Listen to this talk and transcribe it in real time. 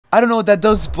I don't know what that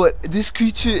does, but this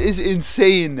creature is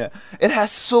insane. It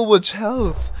has so much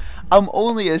health. I'm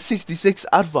only at 66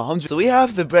 out of 100. So we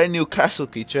have the brand new castle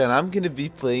creature, and I'm gonna be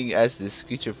playing as this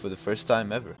creature for the first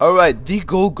time ever. Alright, the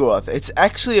Golgaroth. It's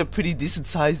actually a pretty decent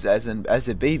size as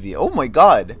a baby. Oh my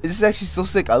god. This is actually so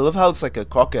sick. I love how it's like a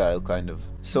crocodile kind of.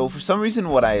 So for some reason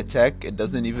when I attack, it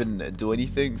doesn't even do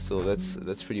anything, so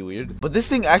that's pretty weird. But this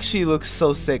thing actually looks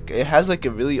so sick. It has like a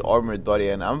really armored body,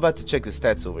 and I'm about to check the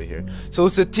stats over here. So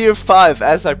it's a tier 5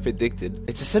 as I predicted.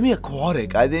 It's a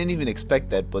semi-aquatic. I didn't even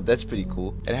expect that, but that's pretty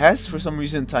cool. It has for some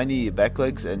reason tiny back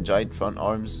legs and giant front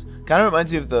arms. Kind of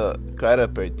reminds me of the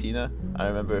Cratapertina. I don't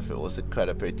remember if it was a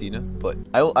Cratapertina, but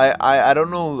I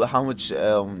don't know how much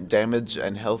damage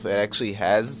and health it actually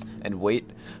has and weight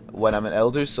when I'm an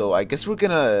elder, so I guess we're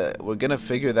gonna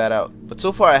figure that out. But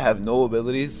so far I have no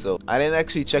abilities, so I didn't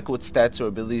actually check what stats or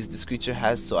abilities this creature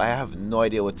has, so I have no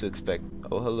idea what to expect.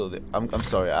 Oh, hello there. I'm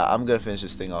sorry. I'm gonna finish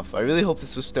this thing off. I really hope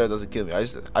this Wisp Terror doesn't kill me. I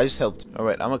just helped. All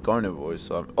right, I'm a carnivore,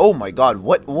 so I'm. Oh my God!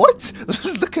 What?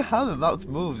 Look at how the mouth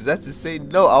moves. That's insane.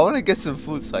 No, I want to get some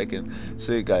food so I can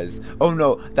show you guys. Oh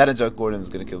no, that Angelic Warden is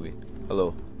gonna kill me.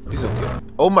 Hello. Please don't kill me.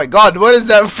 Oh my God! What is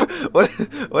that?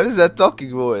 What is that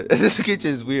talking roar? This creature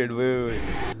is weird. Wait.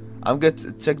 I'm going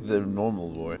to check the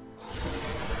normal roar.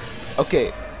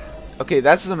 Okay,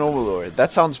 that's the normal roar.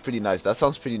 That sounds pretty nice. That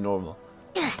sounds pretty normal.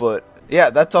 But yeah,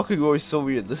 that talking roar is so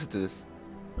weird. Listen to this.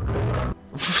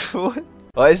 What?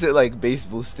 Why is it like base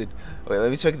boosted? Wait,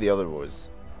 let me check the other roars.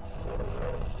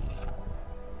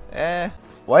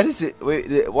 Why does it?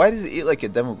 Wait, why does it eat like a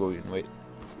Demogorgon? Wait.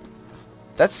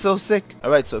 That's so sick.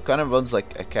 Alright, so it kind of runs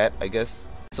like a cat, I guess.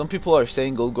 Some people are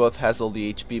saying Golgaroth has all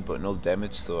the HP but no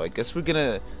damage, so I guess we're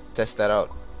gonna test that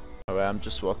out. Alright, I'm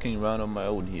just walking around on my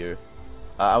own here.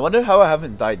 I wonder how I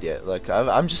haven't died yet. Like,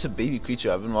 I'm just a baby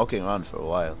creature. I've been walking around for a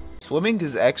while. Swimming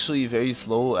is actually very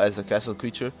slow as a castle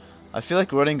creature. I feel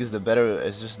like running is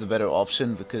just the better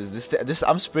option, because this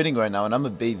I'm sprinting right now and I'm a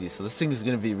baby, so this thing is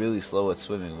gonna be really slow at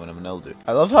swimming when I'm an elder.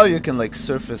 I love how you can like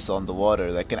surface on the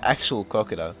water like an actual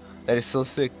crocodile. That is so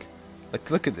sick.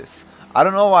 Like, look at this. I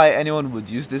don't know why anyone would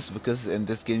use this, because in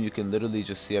this game you can literally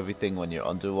just see everything when you're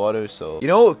underwater. So, you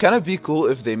know, it kind of be cool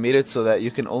if they made it so that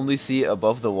you can only see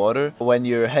above the water when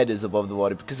your head is above the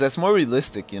water, because that's more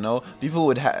realistic, you know? People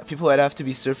would have to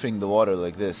be surfing the water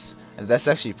like this, and that's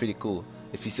actually pretty cool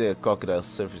if you see a crocodile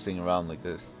surfacing around like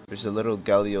this. There's a little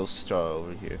Galileo straw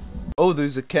over here. Oh,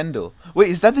 there's a Kendall. Wait,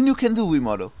 is that the new Kendall we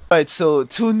model? Alright, so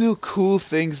 2 new cool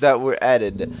things that were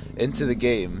added into the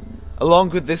game along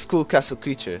with this cool castle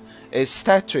creature is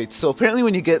stat traits. So apparently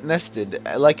when you get nested,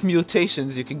 like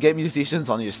mutations, you can get mutations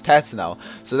on your stats now.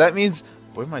 So that means,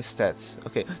 where are my stats?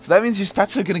 Okay, so that means your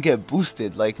stats are gonna get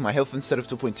boosted. Like my health instead of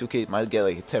 2.2k might get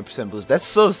like a 10% boost. That's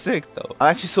so sick though. I'm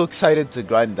actually so excited to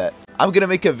grind that. I'm gonna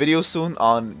make a video soon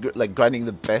on like grinding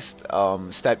the best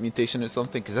stat mutation or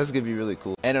something, because that's gonna be really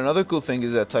cool. And another cool thing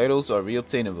is that titles are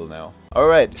reobtainable now.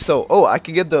 Alright, so I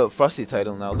can get the Frosty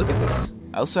title now. Look at this.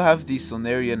 I also have the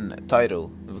Sonarian title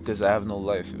because I have no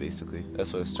life, basically.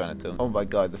 That's what it's trying to tell me. Oh my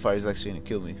God, the fire is actually gonna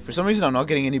kill me. For some reason I'm not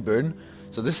getting any burn.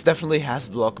 So this definitely has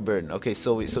block burn. Okay,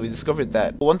 so we discovered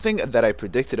that. One thing that I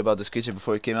predicted about this creature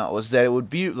before it came out was that it would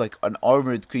be like an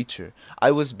armored creature.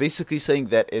 I was basically saying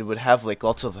that it would have like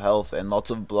lots of health and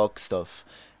lots of block stuff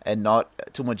and not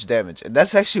too much damage. And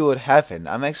that's actually what happened.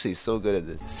 I'm actually so good at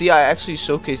this. See, I actually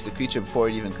showcased the creature before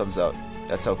it even comes out.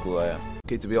 That's how cool I am.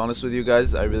 Okay, to be honest with you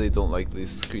guys, I really don't like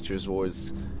these creatures'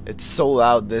 roars. It's so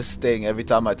loud, this thing. Every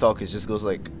time I talk, it just goes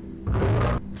like...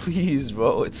 Please,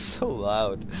 bro, it's so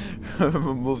loud.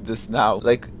 Remove this now.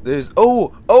 Like, there's...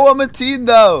 Oh, I'm a teen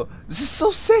now! This is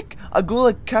so sick! I go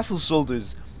like castle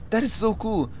shoulders. That is so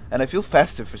cool. And I feel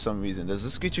faster for some reason. Does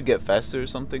this creature get faster or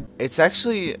something? It's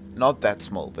actually not that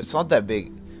small, but it's not that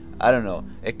big. I don't know.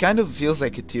 It kind of feels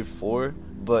like a tier 4.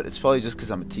 But it's probably just because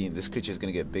I'm a teen. This creature is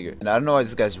gonna get bigger. And I don't know why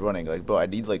this guy's running. Like, bro, I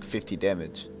need like 50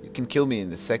 damage. You can kill me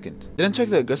in a second. Didn't check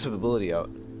the aggressive ability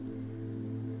out.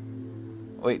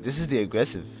 Wait, this is the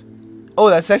aggressive.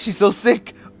 Oh, that's actually so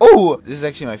sick. Oh, this is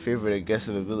actually my favorite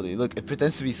aggressive ability. Look, it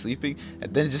pretends to be sleeping,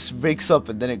 and then it just wakes up,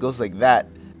 and then it goes like that.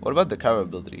 What about the Kyra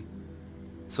ability?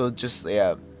 So just,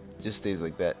 yeah, it just stays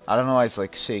like that. I don't know why it's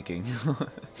like shaking.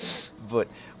 But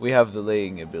we have the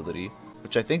laying ability,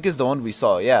 which I think is the one we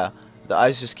saw, yeah. The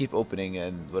eyes just keep opening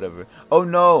and whatever. Oh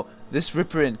no! This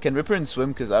Ripperin. Can Ripperin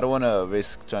swim? Because I don't want to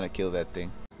risk trying to kill that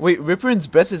thing. Wait, Ripperin's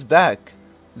breath is back.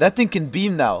 That thing can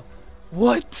beam now.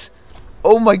 What?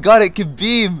 Oh my god, it can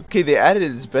beam! Okay, they added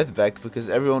its breath back because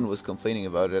everyone was complaining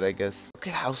about it, I guess. Look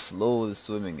at how slow the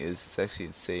swimming is. It's actually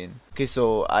insane. Okay,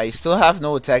 so I still have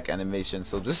no attack animation,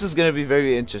 so this is gonna be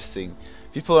very interesting.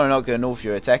 People are not gonna know if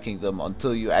you're attacking them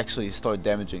until you actually start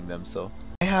damaging them, so.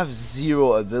 I have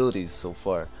 0 abilities so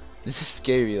far. This is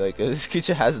scary, like, this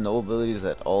creature has no abilities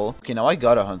at all. Okay, now I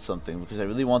gotta hunt something because I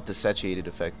really want the saturated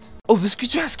effect. Oh, this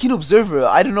creature has Keen Observer.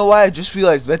 I don't know why, I just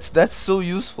realized that's so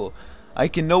useful. I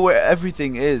can know where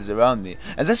everything is around me.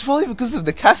 And that's probably because of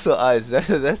the castle eyes.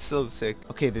 That's so sick.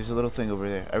 Okay, there's a little thing over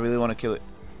there. I really want to kill it.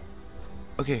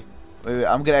 Okay, wait,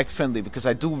 I'm gonna act friendly because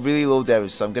I do really low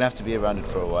damage, so I'm gonna have to be around it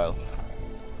for a while.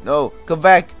 No, come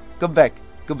back, come back,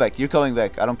 come back. You're coming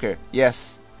back. I don't care.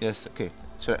 Yes, yes, okay.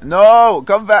 No,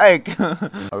 come back.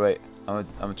 Alright, I'm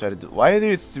gonna try to do. Why are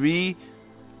there 3?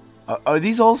 Are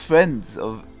these all friends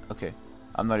of? Okay,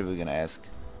 I'm not even gonna ask.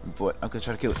 But I'm gonna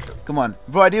try to kill it. Come on,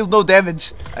 bro. I deal no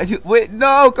damage. Wait,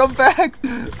 no, come back,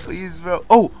 please, bro.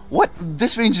 Oh, what?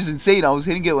 This range is insane. I was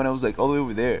hitting it when I was like all the way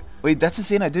over there. Wait, that's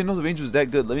insane. I didn't know the range was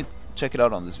that good. Let me check it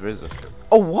out on this Versa.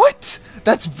 Oh, what?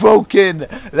 That's broken.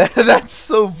 That's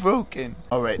so broken.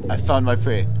 All right, I found my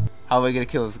prey. How am I gonna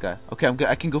kill this guy? Okay,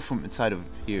 I can go from inside of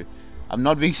here. I'm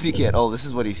not being sneaky at all. This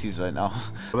is what he sees right now.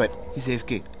 All right, he's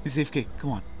AFK. He's AFK.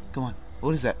 Come on, come on.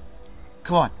 What is that?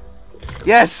 Come on.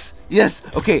 Yes! Yes!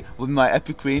 Okay, with my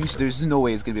epic range, there's no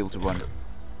way it's gonna be able to run.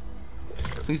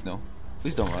 Please no.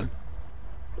 Please don't run.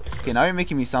 Okay, now you're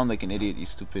making me sound like an idiot, you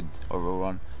stupid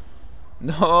Auroron.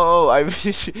 No,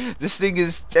 this thing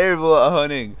is terrible at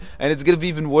hunting. And it's gonna be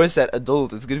even worse at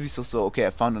adult. It's gonna be so slow. Okay, I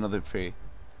found another prey.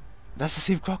 That's the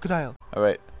same crocodile.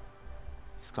 Alright.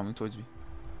 He's coming towards me.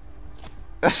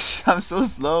 I'm so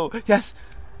slow. Yes!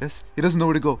 Yes, he doesn't know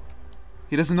where to go.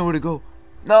 He doesn't know where to go.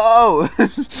 No!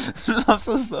 I'm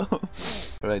so slow.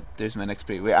 Alright, there's my next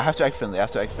prey. Wait, I have to act friendly. I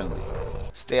have to act friendly.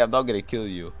 Stay, I'm not gonna kill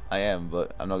you. I am,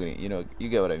 but I'm not gonna, you know, you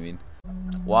get what I mean.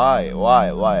 Why?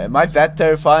 Why? Why? Am I that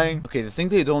terrifying? Okay, the thing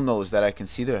they don't know is that I can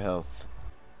see their health.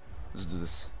 Let's do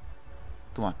this.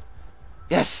 Come on.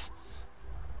 Yes!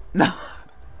 No!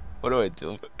 What do I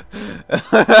do?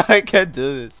 I can't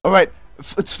do this. Alright,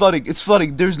 it's flooding. It's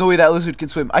flooding. There's no way that lizard can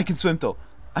swim. I can swim though.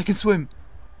 I can swim.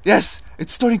 Yes,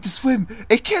 it's starting to swim.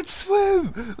 It can't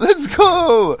swim. Let's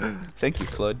go. Thank you,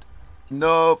 Flood.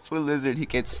 No, poor lizard. He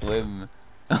can't swim.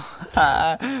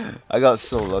 I got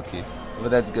so lucky, but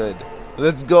that's good.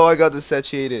 Let's go. I got the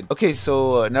satiated. Okay,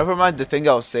 so never mind the thing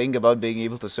I was saying about being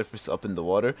able to surface up in the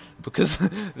water, because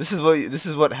this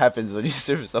is what happens when you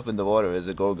surface up in the water as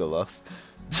a Golgaroth.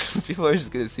 People are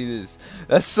just gonna see this.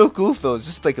 That's so cool though. It's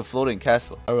just like a floating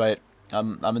castle. All right,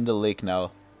 I'm in the lake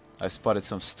now. I spotted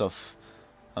some stuff.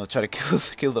 I'll try to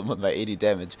kill them with my 80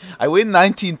 damage. I win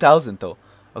 19,000 though.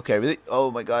 Okay,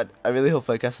 oh my god. I really hope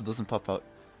my castle doesn't pop out.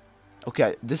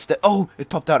 Okay, oh, it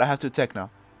popped out. I have to attack now.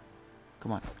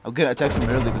 Come on. I'm gonna attack from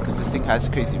early because this thing has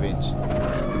crazy range.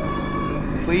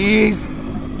 Please!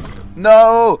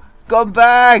 No! Come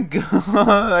back!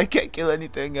 I can't kill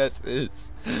anything as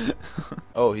is.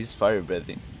 Oh, he's fire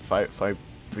breathing. Fire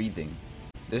breathing.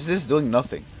 This is doing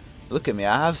nothing. Look at me.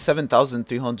 I have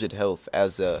 7,300 health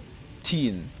as a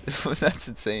teen. That's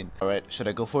insane. Alright, should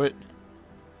I go for it?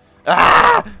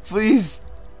 Ah! Please!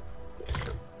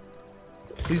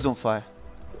 Please don't fly.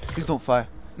 Please don't fly.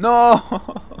 No!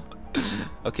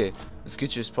 Okay, this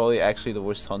creature is probably actually the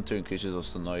worst hunter in Creatures of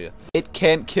Sonaria. It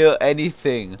can't kill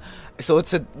anything. So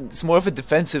it's more of a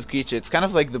defensive creature. It's kind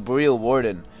of like the Boreal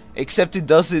Warden. Except it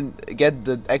doesn't get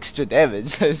the extra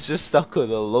damage. It's just stuck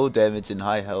with a low damage and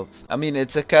high health. I mean,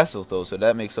 it's a castle though, so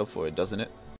that makes up for it, doesn't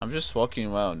it? I'm just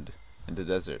walking around in the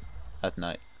desert at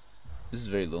night. This is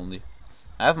very lonely.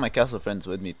 I have my castle friends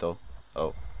with me though.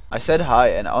 Oh. I said hi,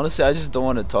 and honestly I just don't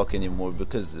want to talk anymore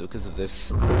because of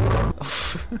this.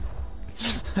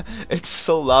 It's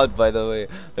so loud, by the way.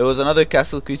 There was another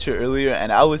castle creature earlier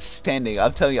and I was standing,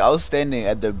 I'm telling you, I was standing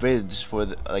at the bridge for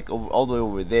the, like all the way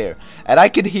over there, and I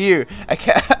could hear a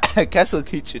castle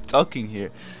creature talking here.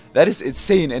 That is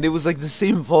insane, and it was like the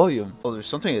same volume. Oh, there's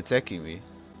something attacking me.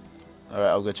 Alright,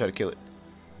 I'll go try to kill it.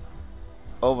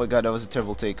 Oh my god, that was a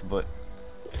terrible take, but...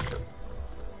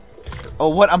 Oh,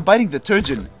 what? I'm biting the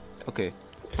turgeon. Okay.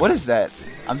 What is that?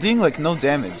 I'm doing like no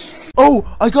damage.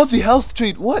 Oh, I got the health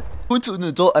trait. What? I went to an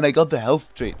adult and I got the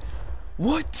health trait.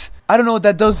 What? I don't know what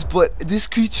that does, but this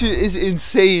creature is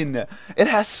insane. It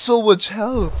has so much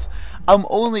health. I'm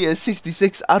only a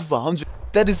 66 out of 100.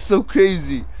 That is so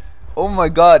crazy. Oh my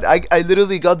god, I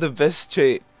literally got the best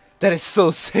trait. That is so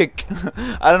sick.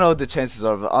 I don't know what the chances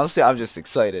are, but honestly, I'm just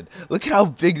excited. Look at how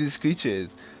big this creature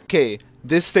is. Okay,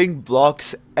 this thing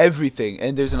blocks everything.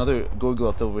 And there's another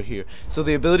Golgaroth over here. So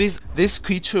the abilities, this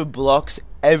creature blocks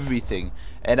everything,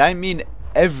 and I mean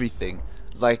everything.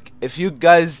 Like, if you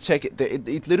guys check it,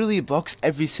 it literally blocks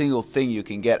every single thing you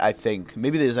can get, I think.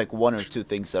 Maybe there's like 1 or 2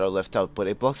 things that are left out, but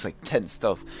it blocks like 10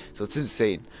 stuff, so it's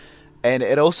insane. And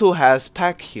it also has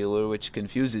pack healer, which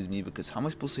confuses me because how am I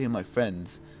supposed to heal my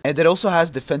friends? And it also has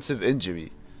defensive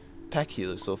injury. Pack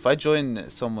healer, so if I join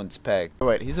someone's pack...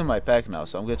 Alright, he's in my pack now,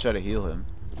 so I'm gonna try to heal him.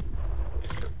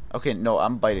 Okay, no,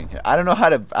 I'm biting him. I don't know how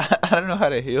to... I don't know how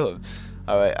to heal him.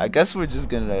 Alright, I guess we're just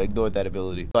gonna ignore that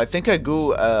ability. So I think I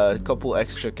grew a couple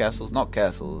extra castles. Not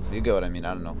castles, you get what I mean,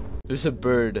 I don't know. There's a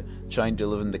bird trying to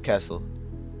live in the castle.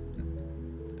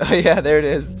 Oh yeah, there it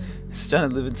is. It's trying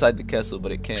to live inside the castle,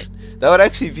 but it can't. That would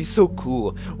actually be so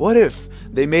cool. What if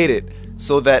they made it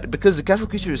so that, because the castle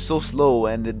creature is so slow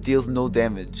and it deals no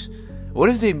damage, what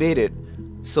if they made it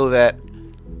so that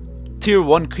tier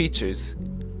 1 creatures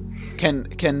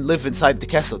can live inside the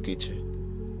castle creature?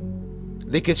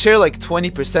 They could share like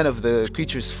 20% of the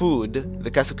creature's food, the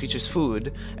castle creature's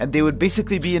food, and they would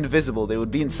basically be invisible. They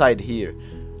would be inside here.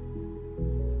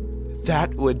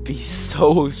 That would be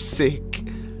so sick.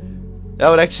 That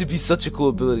would actually be such a cool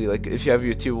ability. Like, if you have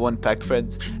your tier 1 pack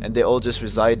friends and they all just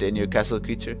reside in your castle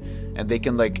creature and they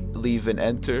can like leave and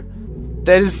enter.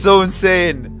 That is so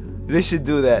insane. They should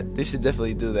do that. They should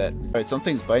definitely do that. Alright,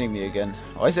 something's biting me again.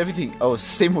 Why is everything... Oh, it's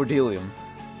the same Ordelium.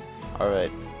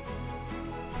 Alright.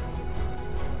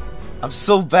 I'm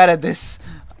so bad at this.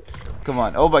 Come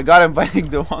on. Oh my god, I'm biting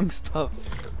the wrong stuff.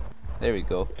 There we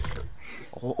go.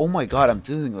 Oh my god, I'm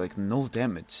dealing like no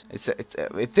damage. It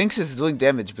thinks it's doing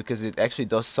damage because it actually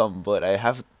does some, but I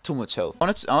have too much health.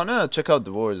 I wanna check out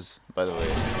the roars, by the way.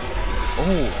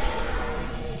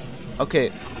 Oh.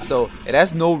 Okay, so it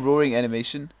has no roaring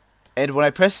animation. And when I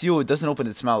press U, it doesn't open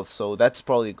its mouth, so that's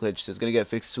probably a glitch. It's gonna get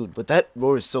fixed soon. But that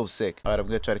roar is so sick. Alright, I'm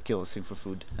gonna try to kill this thing for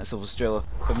food. That's Silvestrella.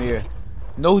 Come here.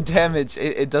 No damage.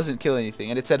 It doesn't kill anything.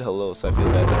 And it said hello, so I feel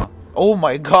bad now. Oh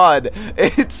my god.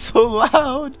 It's so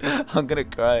loud. I'm gonna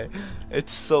cry.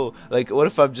 It's so... Like, what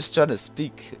if I'm just trying to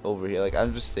speak over here? Like,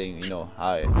 I'm just saying, you know,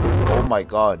 hi. Oh my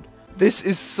god. This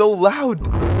is so loud.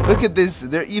 Look at this.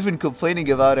 They're even complaining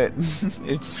about it.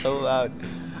 It's so loud.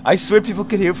 I swear people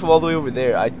can hear from all the way over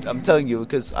there. I'm telling you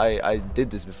because I did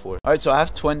this before. Alright, so I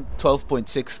have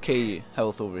 12.6k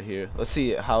health over here. Let's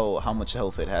see how much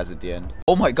health it has at the end.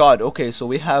 Oh my god, okay, so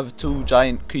we have 2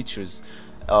 giant creatures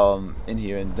in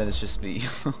here, and then it's just me.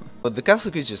 But the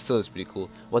castle creature still is pretty cool.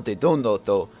 What they don't know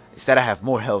though is that I have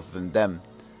more health than them.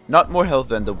 Not more health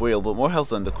than the whale, but more health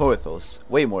than the Golgaroth.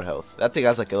 Way more health. That thing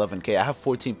has like 11k. I have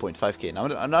 14.5k. Now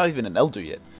I'm not even an elder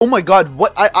yet. Oh my god,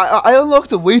 what? I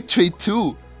unlocked a weight trait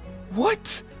too.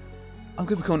 What? I'm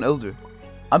gonna become an elder.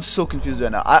 I'm so confused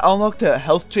right now. I unlocked a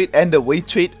health trait and a weight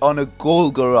trait on a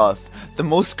Golgaroth, the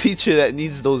most creature that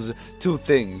needs those 2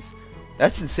 things.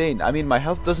 That's insane. I mean, my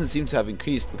health doesn't seem to have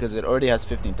increased because it already has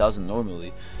 15,000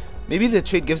 normally. Maybe the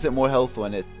trait gives it more health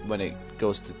when it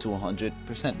goes to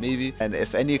 200% maybe. And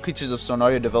if any creatures of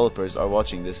Sonaria developers are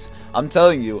watching this, I'm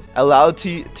telling you, allow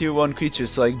tier 1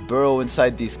 creatures to like burrow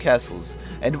inside these castles.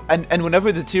 And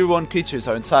whenever the tier 1 creatures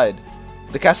are inside,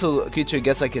 the castle creature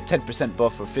gets like a 10%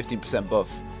 buff or 15%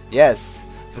 buff. Yes,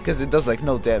 because it does like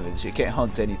no damage. It can't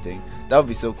hunt anything. That would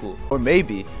be so cool. Or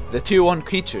maybe the tier 1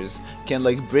 creatures can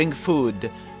like bring food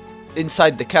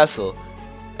inside the castle,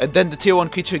 and then the tier 1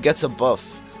 creature gets a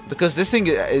buff. Because this thing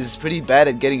is pretty bad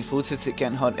at getting food since it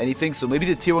can't hunt anything. So maybe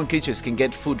the tier 1 creatures can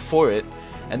get food for it,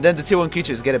 and then the tier 1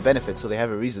 creatures get a benefit, so they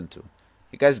have a reason to.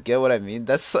 You guys get what I mean?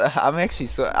 That's I'm actually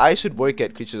so I should work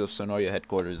at Creatures of Sonaria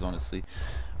headquarters, honestly.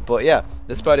 But yeah,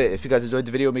 that's about it. If you guys enjoyed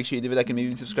the video, make sure you leave a like and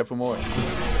maybe subscribe for more.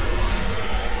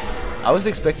 I was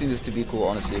expecting this to be cool,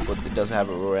 honestly, but it doesn't have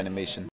a roar animation.